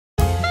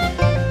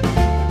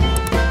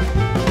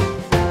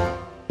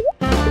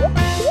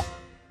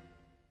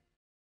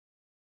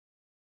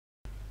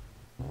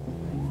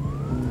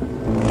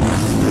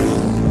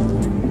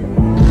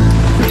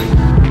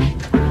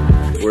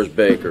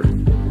Baker.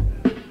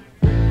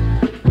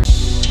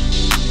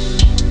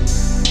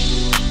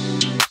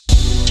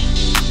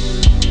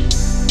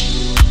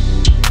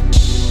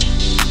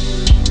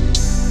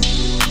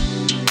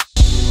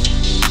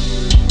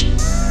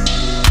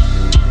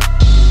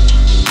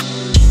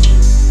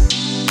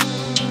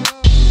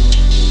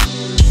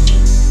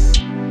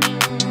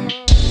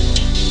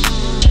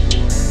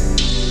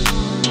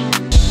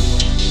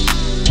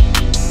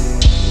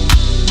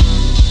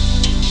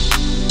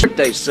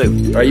 Birthday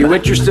suit. Are you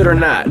interested or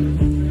not?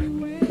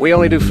 We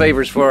only do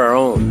favors for our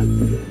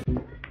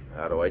own.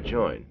 How do I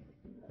join?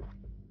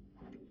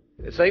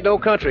 This ain't no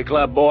country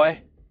club,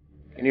 boy.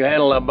 Can you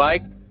handle a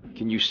bike?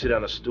 Can you sit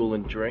on a stool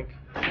and drink?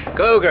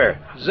 Cougar,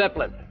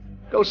 Zeppelin,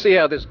 go see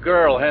how this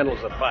girl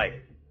handles a bike.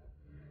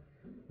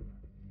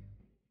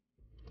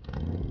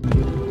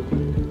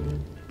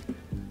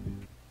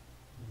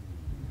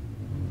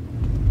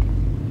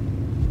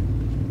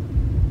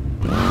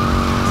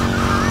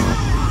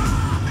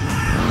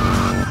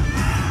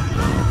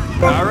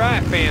 All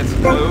right, fancy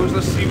clothes,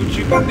 let's see what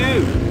you can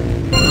do.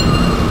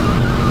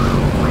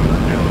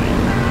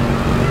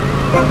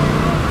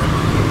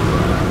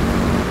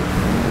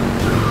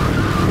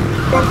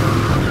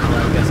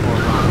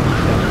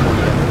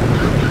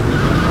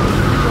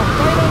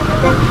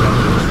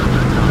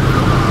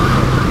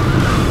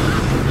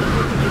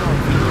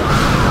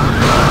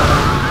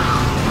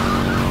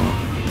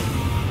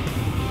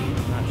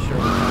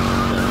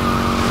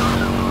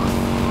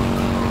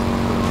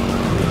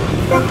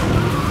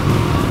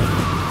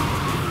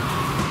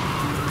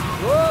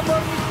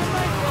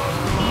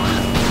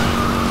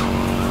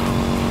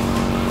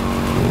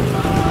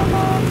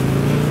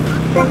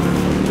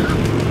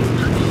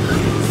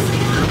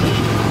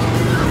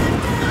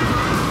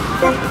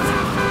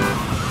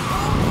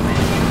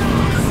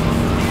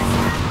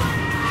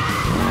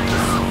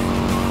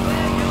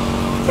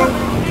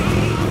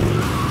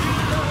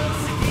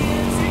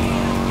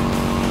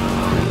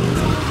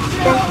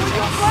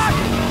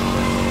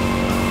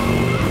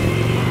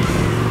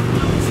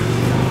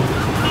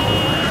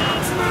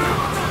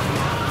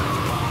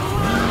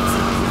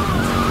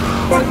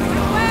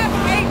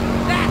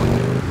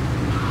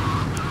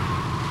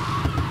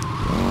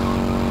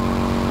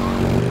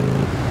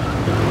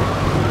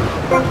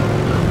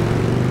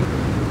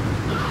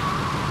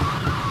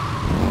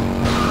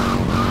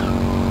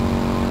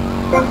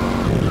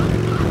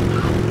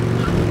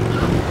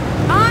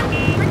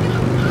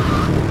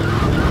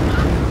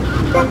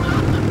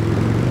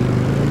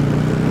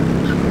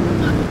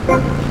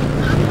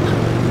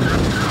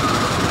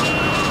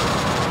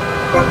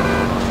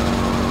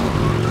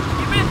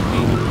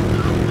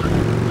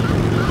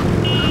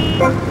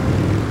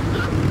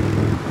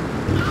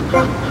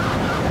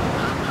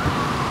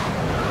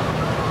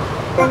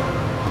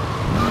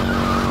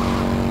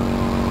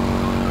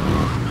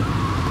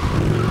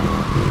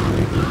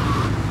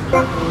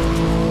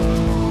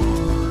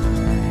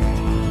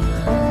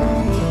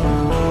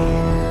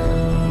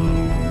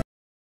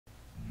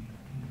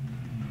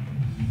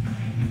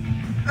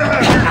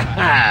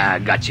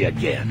 Got you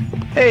again.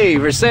 Hey,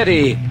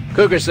 Rossetti,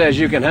 Cougar says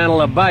you can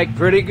handle a bike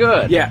pretty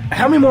good. Yeah,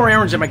 how many more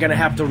errands am I gonna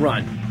have to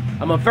run?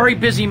 I'm a very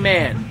busy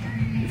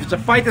man. If it's a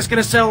fight that's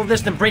gonna settle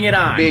this, then bring it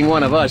on. Being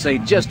one of us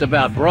ain't just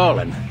about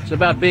brawling. It's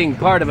about being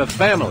part of a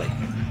family.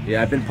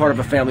 Yeah, I've been part of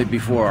a family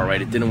before,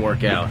 alright? It didn't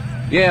work out.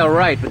 Yeah,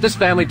 right, but this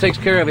family takes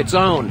care of its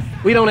own.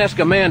 We don't ask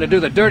a man to do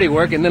the dirty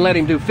work and then let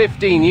him do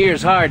 15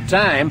 years hard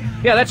time.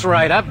 Yeah, that's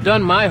right, I've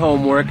done my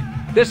homework.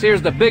 This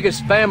here's the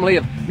biggest family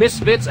of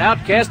misfits,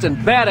 outcasts, and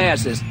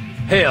badasses.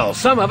 Hell,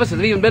 some of us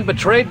have even been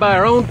betrayed by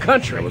our own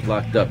country. I was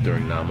locked up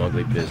during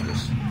non-ugly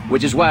business.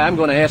 Which is why I'm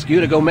going to ask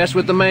you to go mess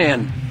with the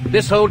man.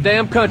 This whole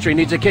damn country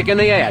needs a kick in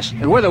the ass,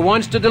 and we're the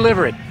ones to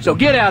deliver it. So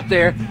get out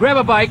there, grab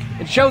a bike,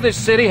 and show this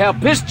city how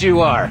pissed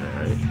you are. All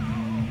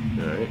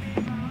right.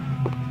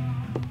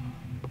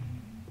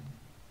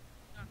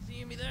 Not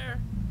seeing me there.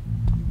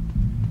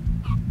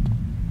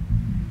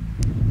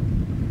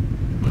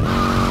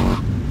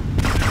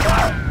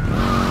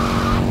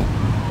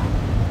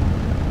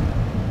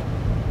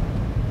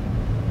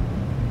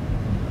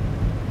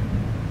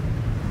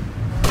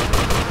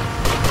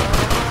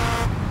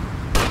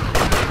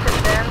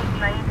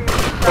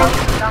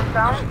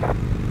 Downtown.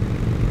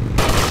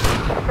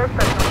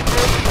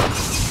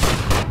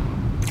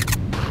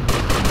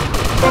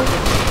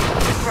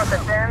 Route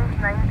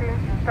 10,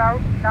 19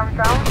 south,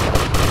 downtown.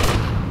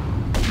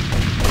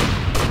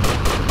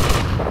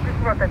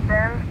 Route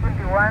 10,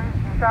 21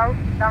 south,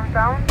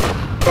 downtown.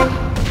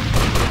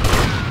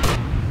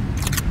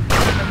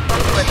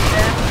 Route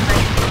 10,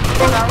 19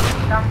 south,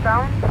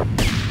 downtown.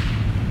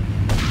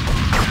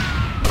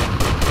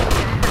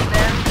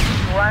 10,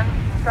 21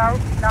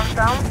 south,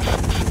 downtown.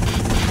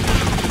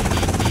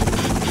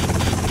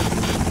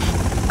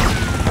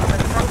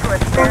 To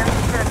 10,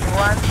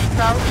 31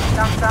 south,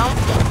 downtown.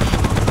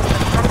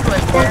 To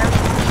 10,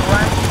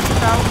 31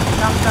 south,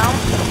 downtown.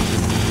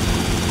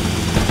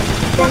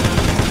 10,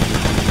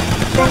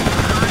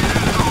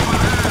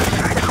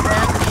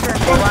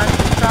 31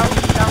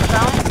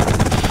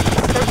 south,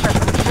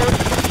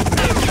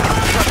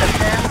 downtown.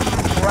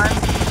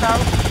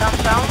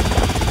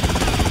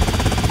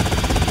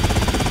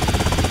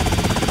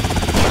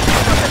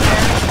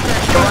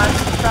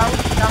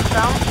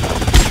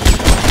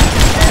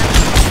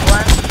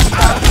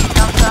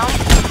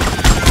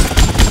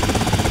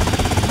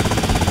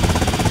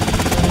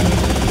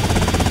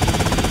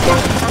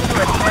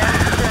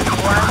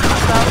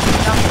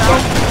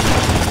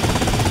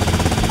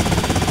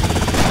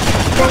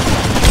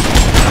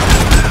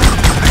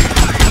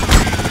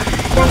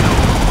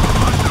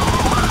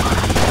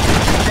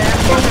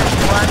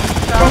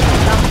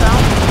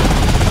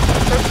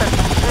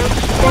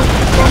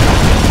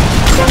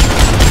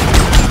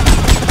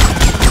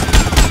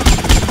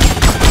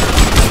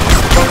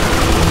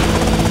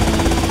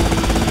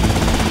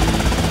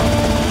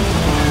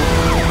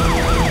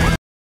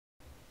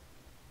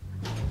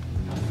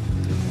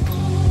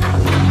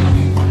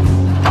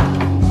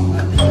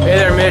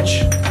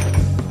 patch?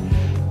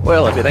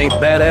 Well, if it ain't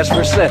badass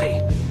Versetti.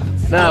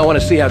 Now I want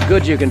to see how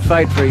good you can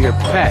fight for your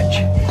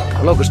patch.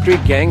 A local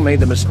street gang made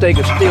the mistake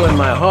of stealing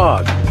my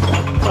hog.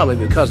 Probably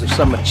because of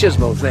some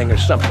machismo thing or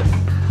something.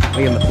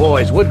 Me and the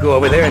boys would go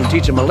over there and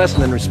teach them a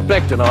lesson in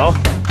respect and all.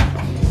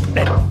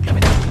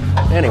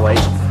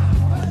 Anyways,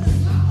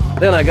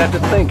 then I got to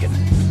thinking.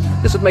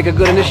 This would make a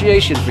good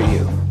initiation for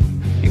you.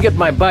 You get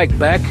my bike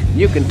back,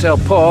 you can tell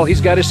Paul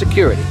he's got his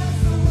security.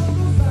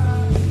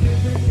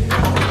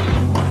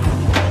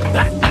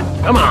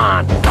 Come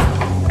on!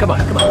 Come on,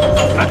 come on.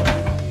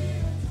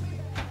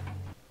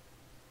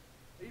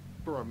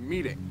 For a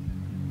meeting.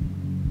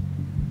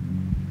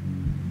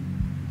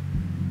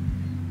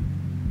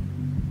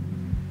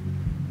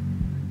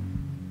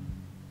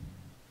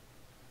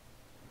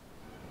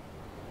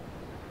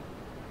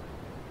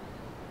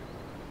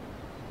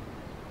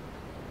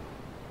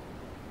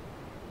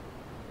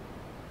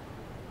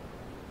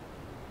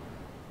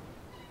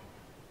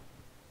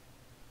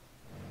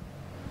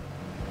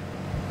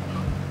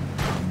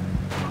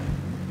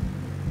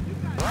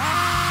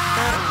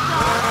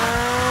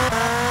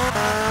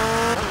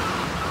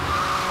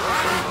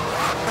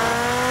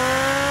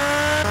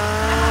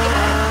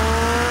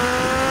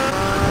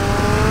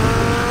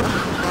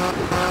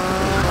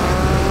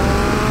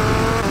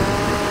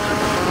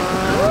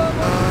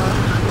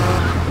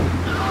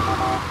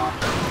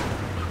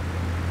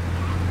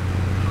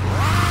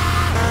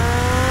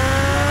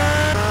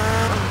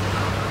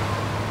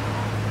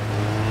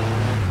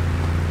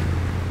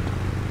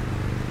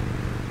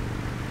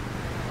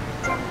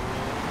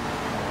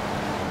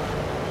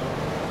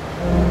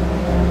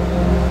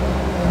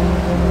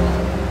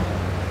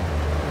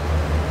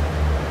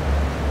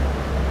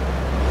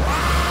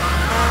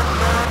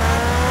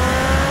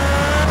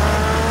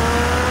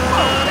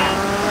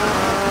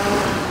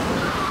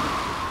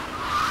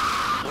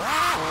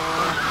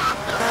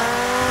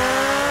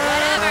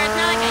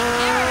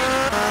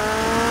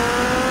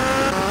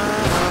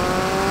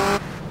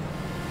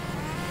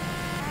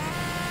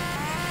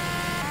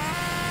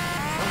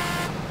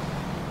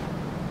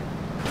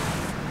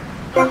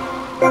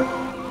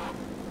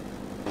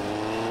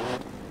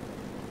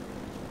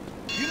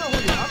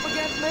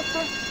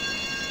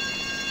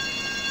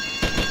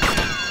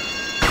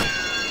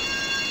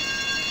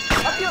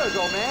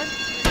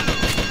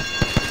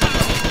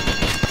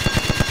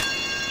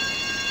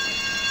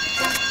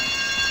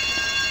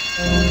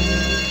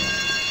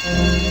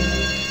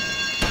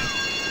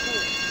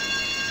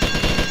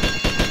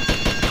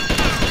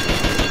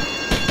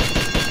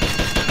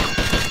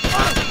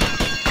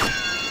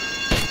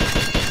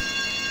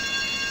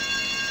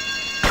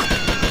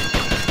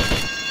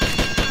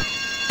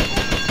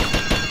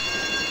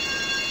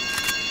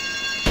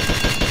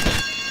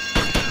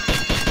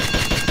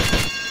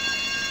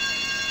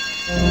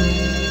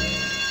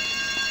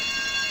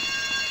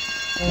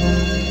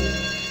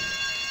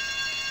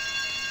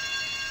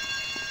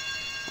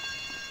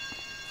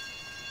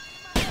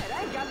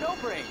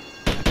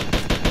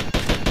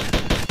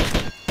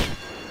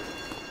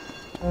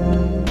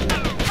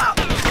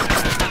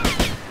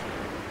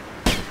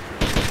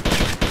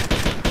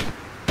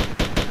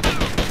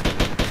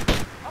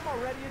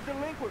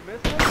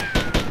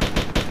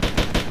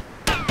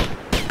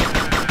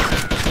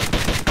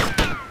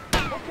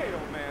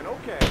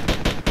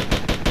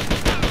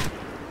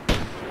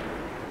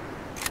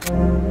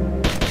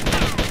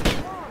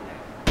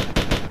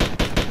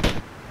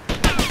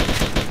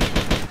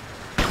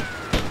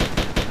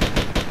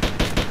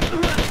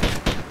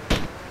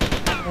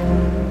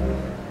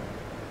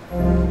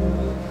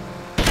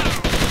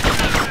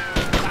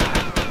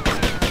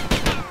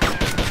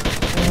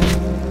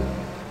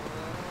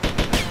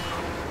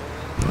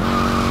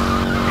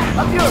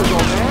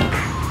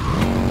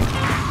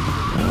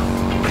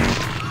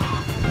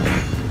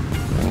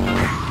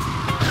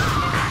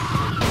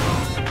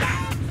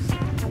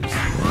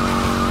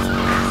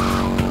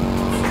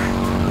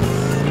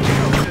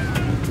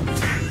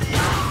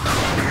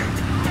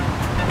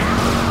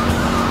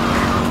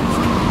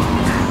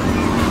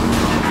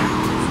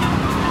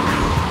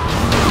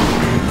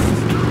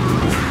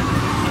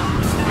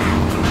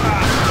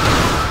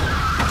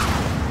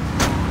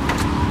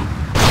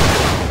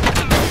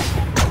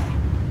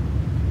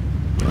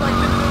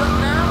 Like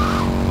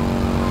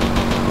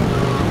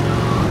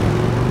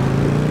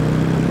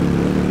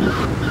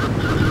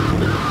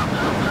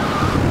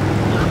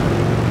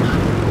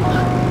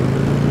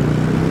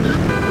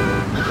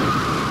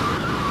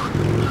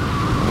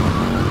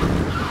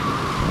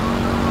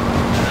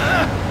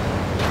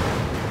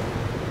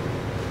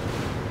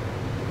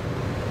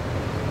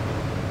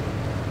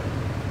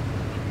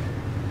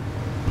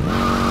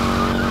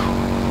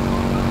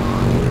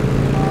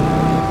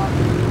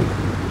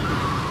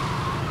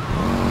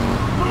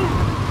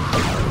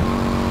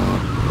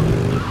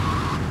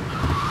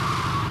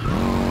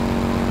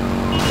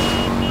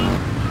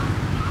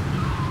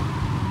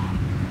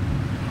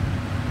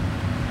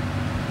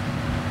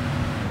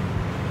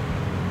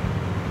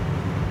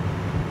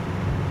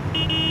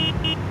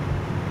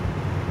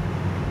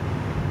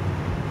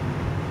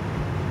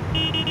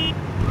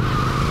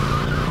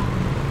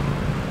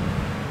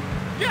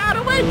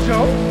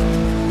Joe?